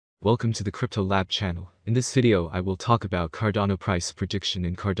Welcome to the Crypto Lab channel. In this video I will talk about Cardano price prediction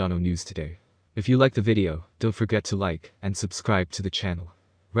and Cardano news today. If you like the video, don't forget to like and subscribe to the channel.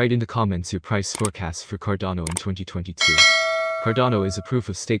 Write in the comments your price forecast for Cardano in 2022. Cardano is a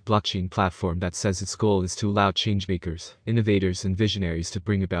proof-of-stake blockchain platform that says its goal is to allow changemakers, innovators and visionaries to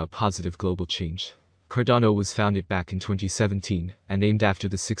bring about positive global change. Cardano was founded back in 2017 and named after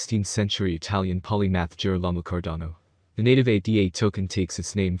the 16th century Italian polymath Girolamo Cardano. The native ADA token takes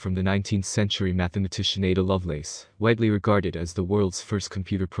its name from the 19th century mathematician Ada Lovelace, widely regarded as the world's first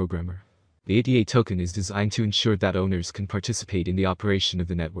computer programmer. The ADA token is designed to ensure that owners can participate in the operation of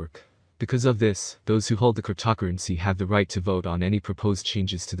the network. Because of this, those who hold the cryptocurrency have the right to vote on any proposed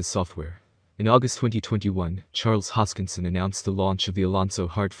changes to the software. In August 2021, Charles Hoskinson announced the launch of the Alonso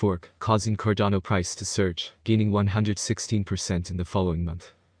hard fork, causing Cardano price to surge, gaining 116% in the following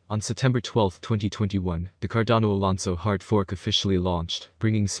month. On September 12, 2021, the Cardano Alonso hard fork officially launched,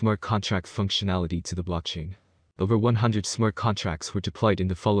 bringing smart contract functionality to the blockchain. Over 100 smart contracts were deployed in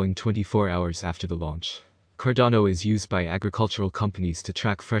the following 24 hours after the launch. Cardano is used by agricultural companies to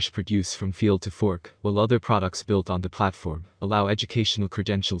track fresh produce from field to fork, while other products built on the platform allow educational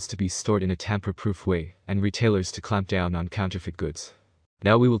credentials to be stored in a tamper-proof way, and retailers to clamp down on counterfeit goods.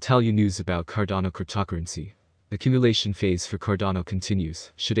 Now we will tell you news about Cardano cryptocurrency. The accumulation phase for Cardano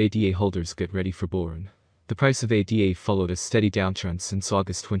continues, should ADA holders get ready for bull run. The price of ADA followed a steady downtrend since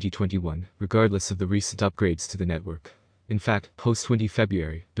August 2021, regardless of the recent upgrades to the network. In fact, post-20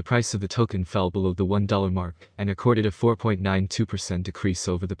 February, the price of the token fell below the $1 mark and recorded a 4.92% decrease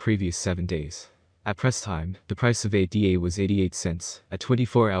over the previous 7 days. At press time, the price of ADA was 88 cents, a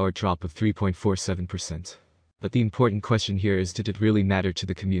 24-hour drop of 3.47%. But the important question here is, did it really matter to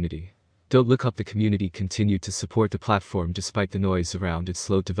the community? Don't look up, the community continued to support the platform despite the noise around its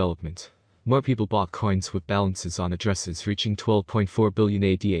slow development. More people bought coins with balances on addresses reaching 12.4 billion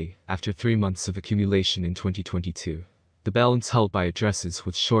ADA after 3 months of accumulation in 2022. The balance held by addresses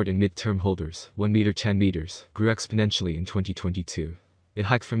with short and mid-term holders, 1 meter 10 meters, grew exponentially in 2022. It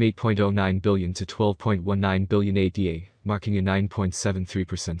hiked from 8.09 billion to 12.19 billion ADA, marking a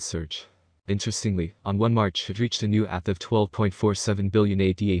 9.73% surge. Interestingly, on 1 March it reached a new ATH of 12.47 billion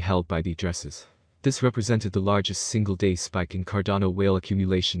ADA held by the addresses. This represented the largest single-day spike in Cardano whale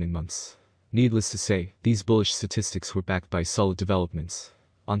accumulation in months. Needless to say, these bullish statistics were backed by solid developments.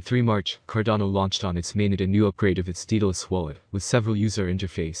 On 3 March, Cardano launched on its mainnet a new upgrade of its Daedalus wallet, with several user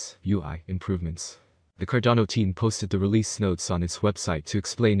interface (UI) improvements. The Cardano team posted the release notes on its website to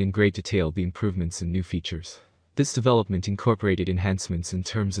explain in great detail the improvements and new features. This development incorporated enhancements in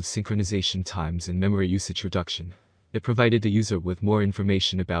terms of synchronization times and memory usage reduction. It provided the user with more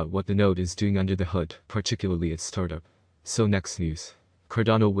information about what the node is doing under the hood, particularly its startup. So next news.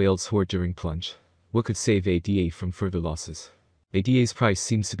 Cardano whales hoard during plunge. What could save ADA from further losses? ADA's price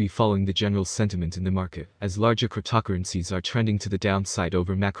seems to be following the general sentiment in the market, as larger cryptocurrencies are trending to the downside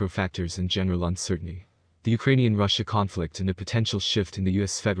over macro factors and general uncertainty. The Ukrainian-Russia conflict and a potential shift in the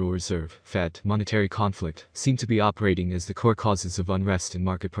US Federal Reserve (Fed) monetary conflict seem to be operating as the core causes of unrest in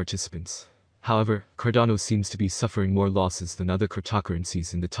market participants. However, Cardano seems to be suffering more losses than other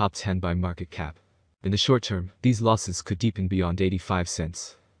cryptocurrencies in the top 10 by market cap. In the short term, these losses could deepen beyond 85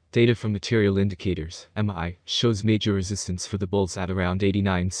 cents. Data from Material Indicators (MI) shows major resistance for the bulls at around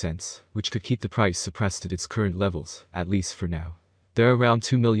 89 cents, which could keep the price suppressed at its current levels, at least for now. There are around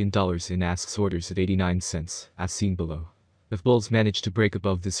 $2 million in asks orders at 89 cents, as seen below. If bulls manage to break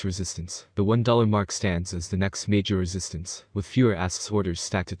above this resistance, the $1 mark stands as the next major resistance, with fewer asks orders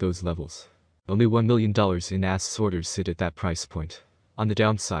stacked at those levels. Only $1 million in asks orders sit at that price point. On the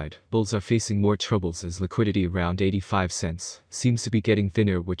downside, bulls are facing more troubles as liquidity around 85 cents seems to be getting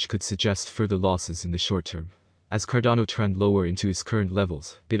thinner, which could suggest further losses in the short term. As Cardano trend lower into its current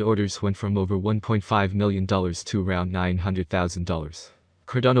levels, bid orders went from over $1.5 million to around $900,000.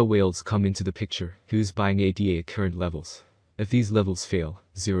 Cardano whales come into the picture. Who's buying ADA at current levels? If these levels fail,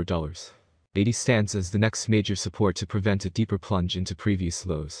 $0. ADA stands as the next major support to prevent a deeper plunge into previous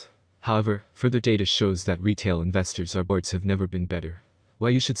lows. However, further data shows that retail investors' boards have never been better. Why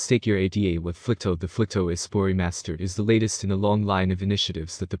you should stake your ADA with Flicto. The Flicto Espori Master is the latest in a long line of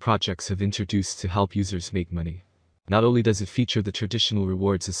initiatives that the projects have introduced to help users make money. Not only does it feature the traditional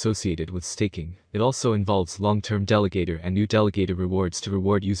rewards associated with staking, it also involves long-term delegator and new delegator rewards to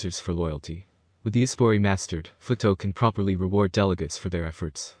reward users for loyalty. With the Espori Mastered, Flicto can properly reward delegates for their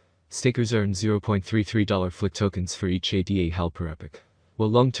efforts. Stakers earn $0.33 Flick tokens for each ADA held per epoch. While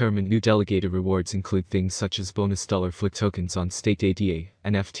long-term and new delegator rewards include things such as bonus $Flick tokens on staked ADA,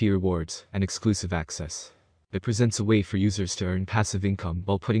 NFT rewards, and exclusive access. It presents a way for users to earn passive income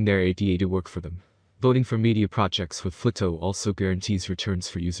while putting their ADA to work for them. Voting for media projects with Flito also guarantees returns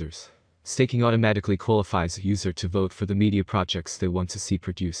for users. Staking automatically qualifies a user to vote for the media projects they want to see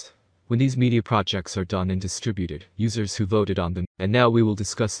produced. When these media projects are done and distributed, users who voted on them. And now we will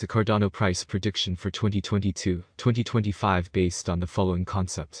discuss the Cardano price prediction for 2022-2025 based on the following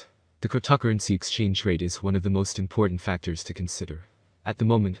concept. The cryptocurrency exchange rate is one of the most important factors to consider. At the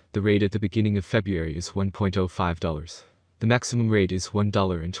moment, the rate at the beginning of February is $1.05. The maximum rate is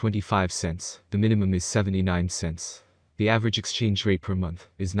 $1.25, the minimum is 79 cents. The average exchange rate per month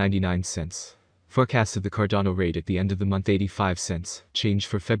is 99 cents. Forecast of the Cardano rate at the end of the month 85 cents, change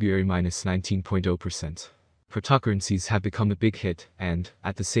for February minus 19.0%. Cryptocurrencies have become a big hit and,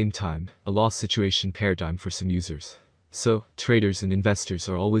 at the same time, a loss situation paradigm for some users. So, traders and investors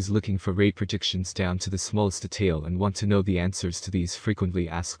are always looking for rate predictions down to the smallest detail and want to know the answers to these frequently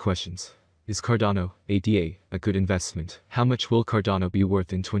asked questions. Is Cardano, ADA, a good investment? How much will Cardano be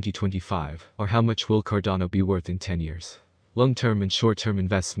worth in 2025? Or how much will Cardano be worth in 10 years? Long-term and short-term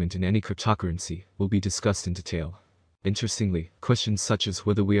investment in any cryptocurrency will be discussed in detail. Interestingly, questions such as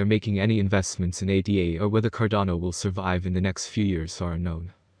whether we are making any investments in ADA or whether Cardano will survive in the next few years are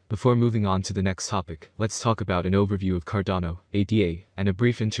unknown. Before moving on to the next topic, let's talk about an overview of Cardano, ADA, and a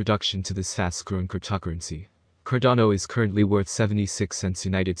brief introduction to this fast-growing cryptocurrency. Cardano is currently worth 76 cents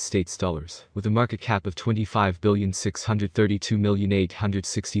United States dollars, with a market cap of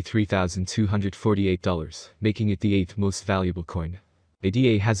 $25,632,863,248, making it the 8th most valuable coin.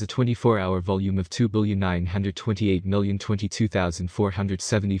 ADA has a 24-hour volume of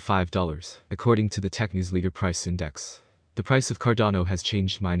 $2,928,022,475, according to the Technews Leader Price Index. The price of Cardano has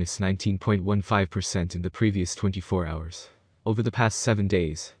changed minus 19.15% in the previous 24 hours. Over the past 7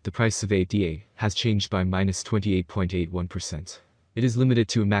 days, the price of ADA has changed by minus 28.81%. It is limited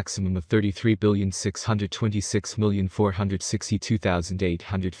to a maximum of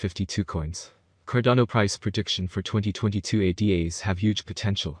 33,626,462,852 coins. Cardano price prediction for 2022 ADAs have huge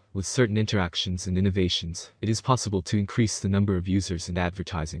potential. With certain interactions and innovations, it is possible to increase the number of users and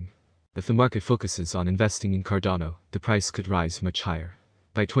advertising. If the market focuses on investing in Cardano, the price could rise much higher.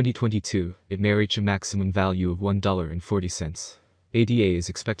 By 2022, it may reach a maximum value of $1.40. ADA is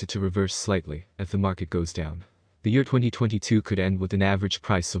expected to reverse slightly if the market goes down. The year 2022 could end with an average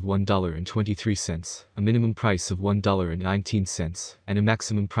price of $1.23, a minimum price of $1.19, and a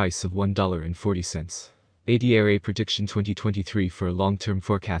maximum price of $1.40. ADA prediction 2023 for a long-term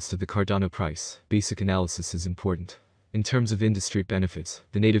forecast of the Cardano price. Basic analysis is important. In terms of industry benefits,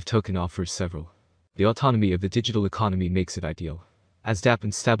 the native token offers several. The autonomy of the digital economy makes it ideal. As dApp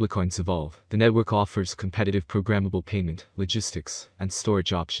and stablecoins evolve, the network offers competitive programmable payment, logistics, and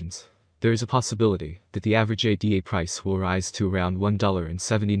storage options. There is a possibility that the average ADA price will rise to around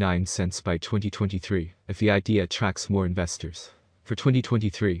 $1.79 by 2023 if the idea attracts more investors. For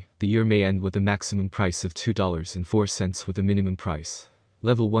 2023, the year may end with a maximum price of $2.04 with a minimum price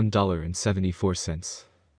level $1.74.